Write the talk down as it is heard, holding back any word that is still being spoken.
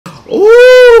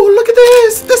Ooh, look at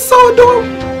this. This is so adorable.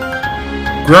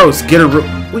 Gross. Get a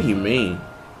room. What do you mean?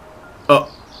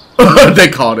 They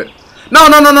called it. No,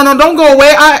 no, no, no, no. Don't go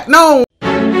away. No.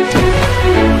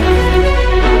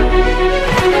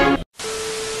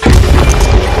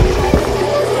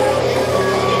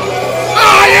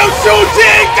 I am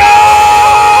shooting.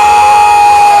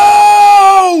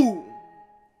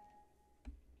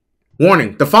 Go!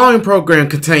 Warning. The following program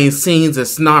contains scenes of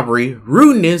snobbery,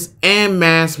 rudeness, and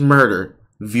mass murder.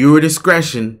 Viewer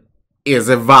discretion is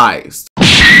advised.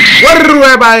 What do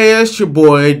everybody? It's your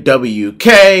boy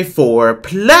WK for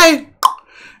play,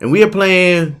 and we are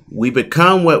playing We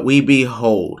Become What We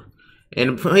Behold.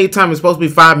 And the play time is supposed to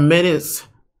be 5 minutes.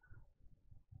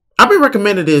 I've been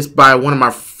recommended this by one of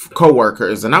my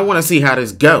co-workers, and I want to see how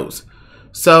this goes.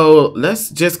 So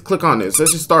let's just click on this.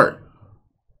 Let's just start.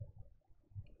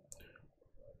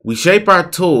 We shape our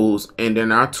tools, and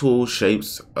then our tool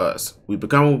shapes us. We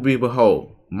become what we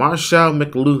behold. Marshall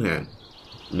McLuhan,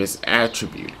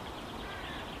 misattribute.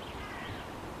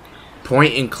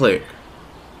 Point and click.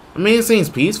 I mean, it seems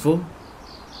peaceful.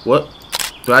 What?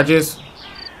 Do I just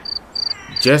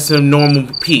some normal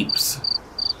peeps?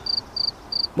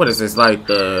 What is this, like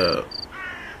the...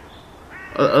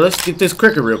 let's get this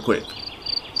cricket real quick.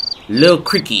 Lil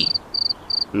Cricky.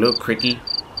 Lil Cricky.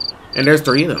 And there's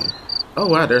 3 of them. Oh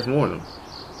wow, there's more of them.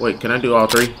 Wait, can I do all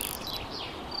 3?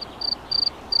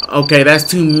 Okay, that's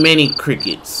too many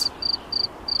crickets.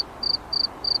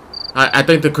 I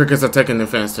think the crickets are taking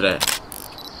offense to that.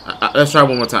 Let's try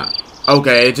one more time.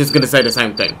 Okay, it's just gonna say the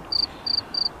same thing.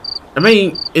 I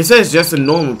mean, it says just a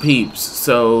normal peeps.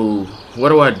 So what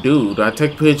do I do? Do I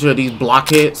take a picture of these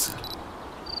blockheads?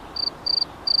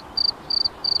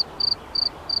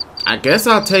 I guess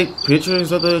I'll take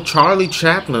pictures of the Charlie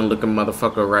Chaplin looking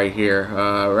motherfucker right here.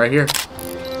 Right here.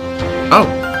 Oh.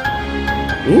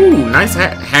 Ooh, nice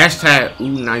hat. Hashtag,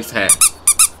 ooh, nice hat.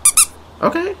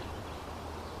 Okay.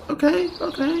 Okay,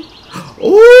 okay.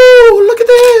 Ooh, look at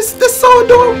this. This is so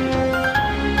adorable.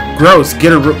 Gross.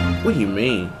 Get a room. What do you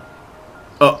mean?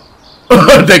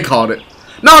 They called it.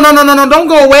 No, no, no, no, no. Don't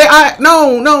go away.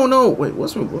 No, no, no. Wait,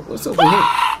 what's up with him?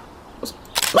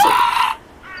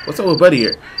 What's up with Buddy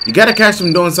here? You gotta catch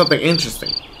him doing something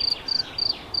interesting.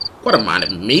 What am I,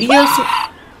 the media?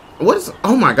 What is...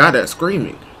 Oh my god, that's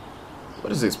screaming.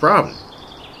 What is his problem?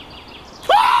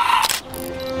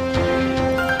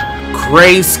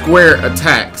 Gray square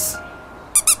attacks.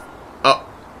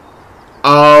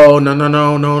 Oh, no, no,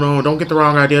 no, no, no. Don't get the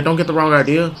wrong idea. Don't get the wrong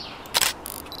idea.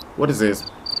 What is this?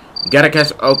 You gotta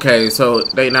catch... Okay, so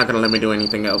they're not gonna let me do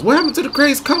anything else. What happened to the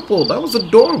crazy couple? That was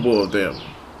adorable of them.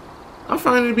 I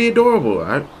find it to be adorable.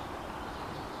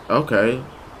 Okay.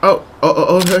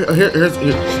 Here's...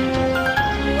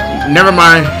 Never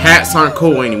mind. Hats aren't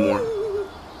cool anymore.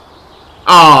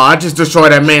 Oh, I just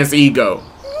destroyed that man's ego.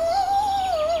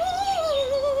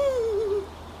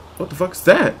 What the fuck is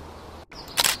that?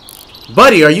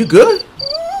 Buddy, are you good?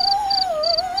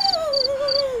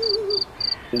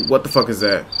 What the fuck is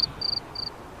that?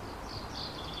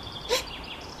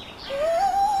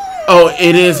 Oh,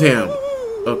 it is him.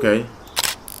 Okay.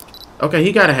 Okay,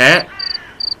 he got a hat.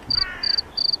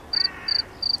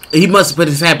 He must have put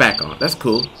his hat back on. That's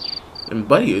cool. And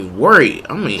Buddy is worried.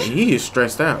 I mean, he is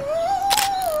stressed out.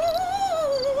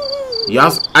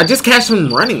 Y'all, I just catch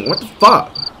him running. What the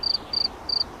fuck?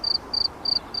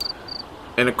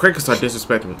 And the crickets are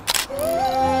disrespecting me.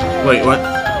 Wait, what?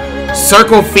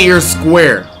 Circle fear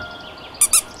square.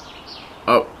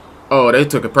 Oh, they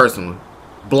took it personally.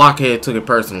 Blockhead took it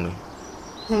personally.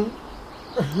 Oh,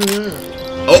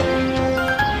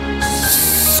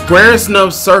 square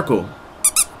snub circle.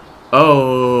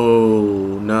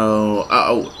 Oh no.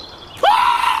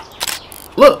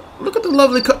 Look at the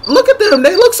lovely. Look at them.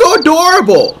 They look so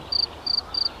adorable.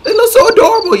 They look so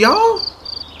adorable, y'all.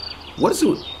 What is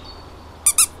it?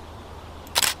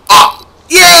 Oh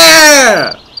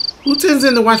yeah. Who tends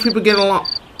in to watch people get along?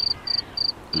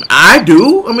 I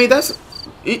do. I mean, that's...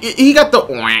 He got the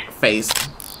face.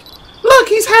 Look,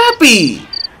 he's happy.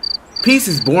 Peace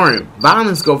is boring.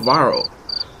 Violence go viral.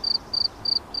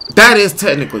 That is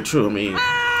technically true. I mean...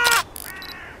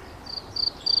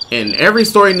 And every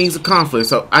story needs a conflict.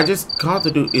 So, I just called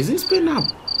the dude. Is he spitting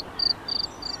out?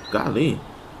 Golly.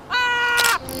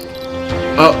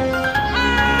 Oh.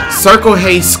 Circle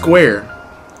haze square.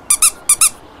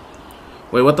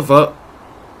 Wait, what the fuck?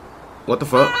 What the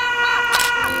fuck?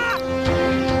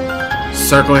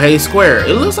 Circle haze square.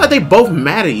 It looks like they both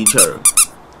mad at each other.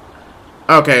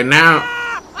 Okay, now...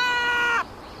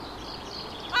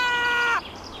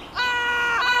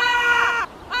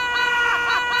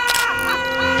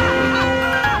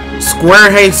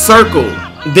 Square haze circle.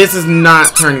 This is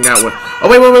not turning out well. Oh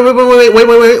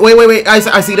wait. I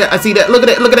see that. Look at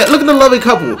that. Look at the lovely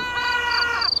couple.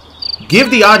 Give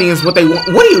the audience what they want.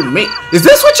 What do you mean? Is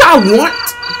this what y'all want?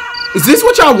 Is this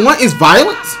what y'all want? Is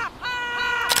violence?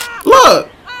 Look.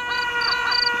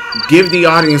 Give the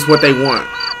audience what they want.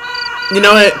 You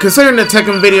know what? Considering the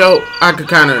Tekken video, I could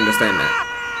kind of understand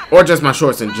that. Or just my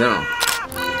shorts in general.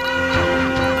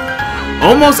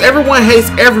 Almost everyone hates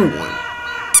everyone.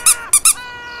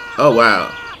 Oh, wow.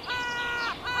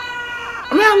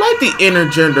 I mean, I like the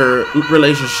intergender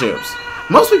relationships.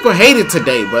 Most people hate it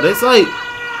today, but it's like,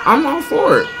 I'm all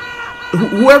for it.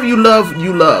 Whoever you love,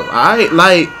 you love. Alright?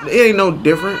 Like, it ain't no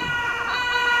different.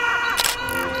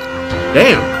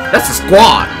 Damn, that's a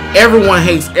squad. Everyone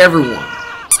hates everyone.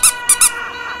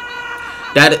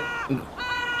 That it,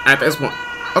 at this point.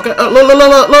 Okay, look.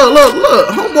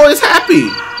 Homeboy is happy.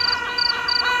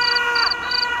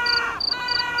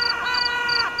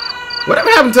 Whatever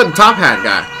happened to the top hat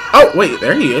guy? Oh, wait,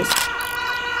 there he is.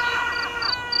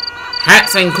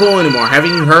 Hats ain't cool anymore.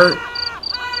 Haven't you heard?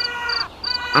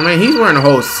 I mean, he's wearing a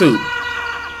whole suit.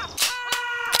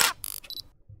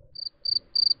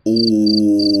 Ooh.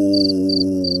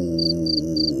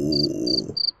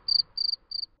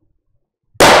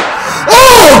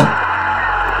 Oh!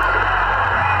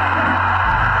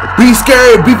 Be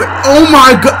scared. Oh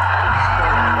my god.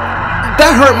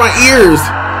 That hurt my ears.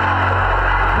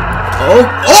 Oh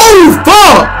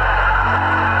fuck!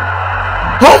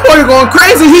 Homeboy going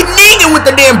crazy. He needed with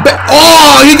the damn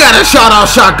oh, he got a shot-off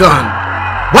shotgun.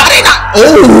 Why they not? Oh!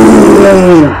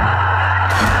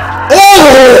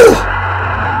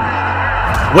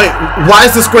 Wait, why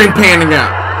is the screen panning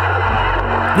out?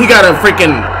 He got a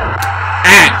freaking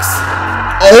axe.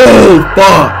 Oh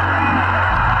fuck!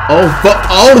 Oh fuck!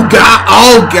 Oh god!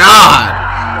 Oh god!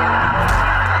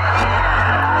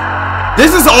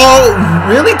 This is all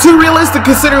really too realistic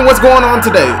considering what's going on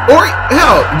today. Or,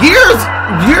 hell,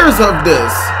 years of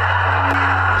this.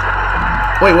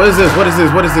 Wait, what is this? What is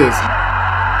this?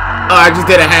 Oh, I just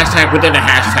did a hashtag within a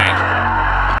hashtag.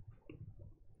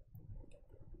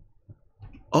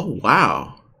 Oh,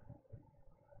 wow.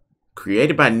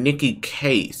 Created by Nikki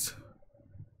Case.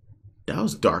 That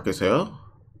was dark as hell.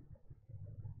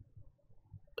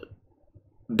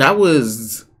 That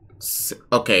was...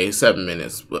 okay, 7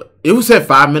 minutes, but it was at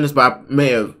 5 minutes, but I may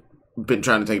have been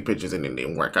trying to take pictures and it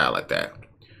didn't work out like that.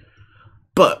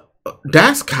 But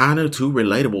that's kind of too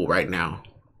relatable right now.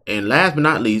 And last but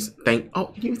not least,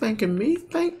 you thanking me?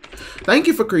 Thank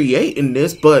you for creating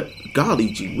this, but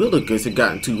golly gee willikers, it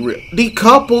gotten too real. The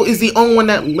couple is the only one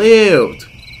that lived.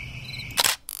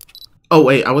 Oh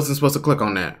wait, I wasn't supposed to click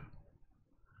on that.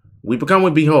 We become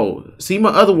with behold. See my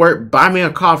other work, buy me a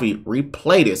coffee,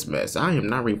 replay this mess. I am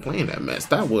not replaying that mess.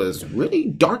 That was really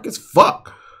dark as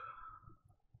fuck.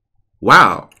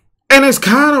 Wow. And it's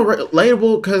kind of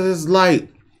relatable because it's like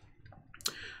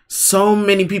so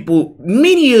many people,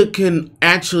 media can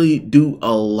actually do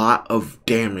a lot of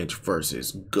damage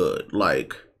versus good.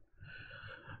 Like,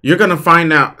 you're going to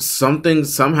find out something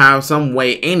somehow, some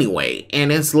way anyway.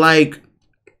 And it's like,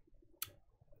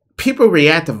 people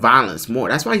react to violence more.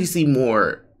 That's why you see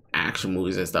more action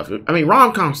movies and stuff. I mean,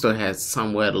 rom-com still has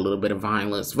somewhat a little bit of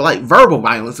violence, but like verbal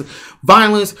violence.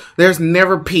 Violence, there's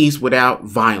never peace without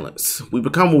violence. We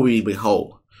become what we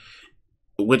behold,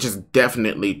 which is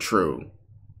definitely true.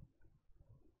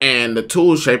 And the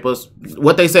tools shape us.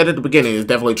 What they said at the beginning is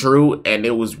definitely true, and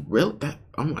it was really that.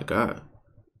 Oh my god,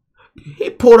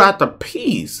 he pulled out the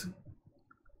piece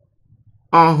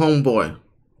on homeboy.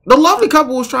 The lovely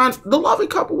couple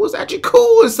was actually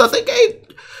cool and stuff.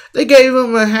 They gave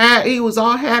him a hat. He was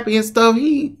all happy and stuff.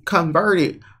 He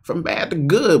converted from bad to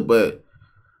good, but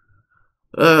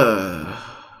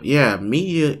yeah,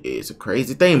 media is a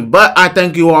crazy thing. But I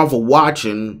thank you all for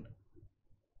watching.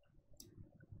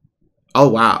 Oh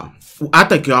wow. I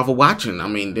thank you all for watching. I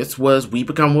mean, this was We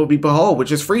Become What We Behold,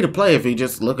 which is free to play if you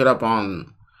just look it up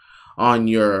on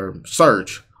your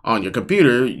search. On your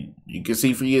computer, you can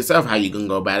see for yourself how you can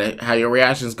go about it, how your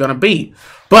reaction is going to be.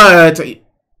 But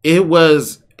it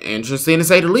was interesting to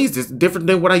say the least. It's different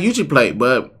than what I usually play.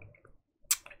 But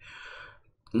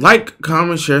like,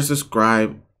 comment, share,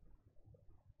 subscribe.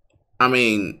 I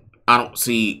mean, I don't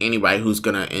see anybody who's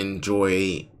going to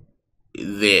enjoy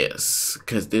this,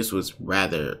 because this was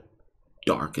rather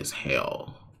dark as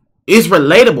hell. It's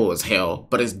relatable as hell,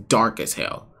 but it's dark as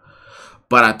hell.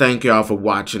 But I thank y'all for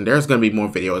watching. There's going to be more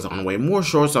videos on the way. More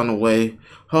shorts on the way.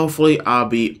 Hopefully, I'll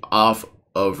be off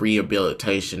of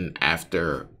rehabilitation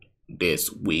after this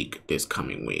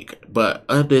coming week. But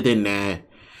other than that,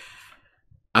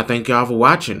 I thank y'all for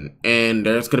watching, and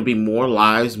there's going to be more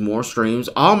lives, more streams.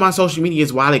 All my social media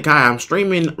is WyLee Kai. I'm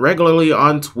streaming regularly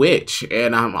on Twitch,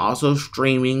 and I'm also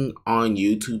streaming on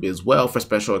YouTube as well for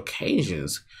special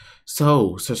occasions.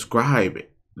 So, subscribe.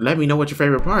 Let me know what your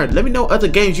favorite part. Let me know other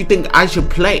games you think I should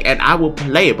play, and I will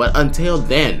play it. But until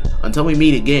then, until we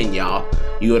meet again, y'all,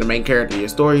 you are the main character of your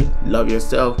story. Love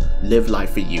yourself. Live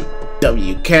life for you.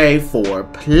 WK for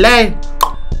play.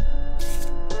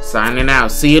 Signing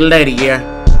out. See you later,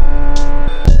 yeah.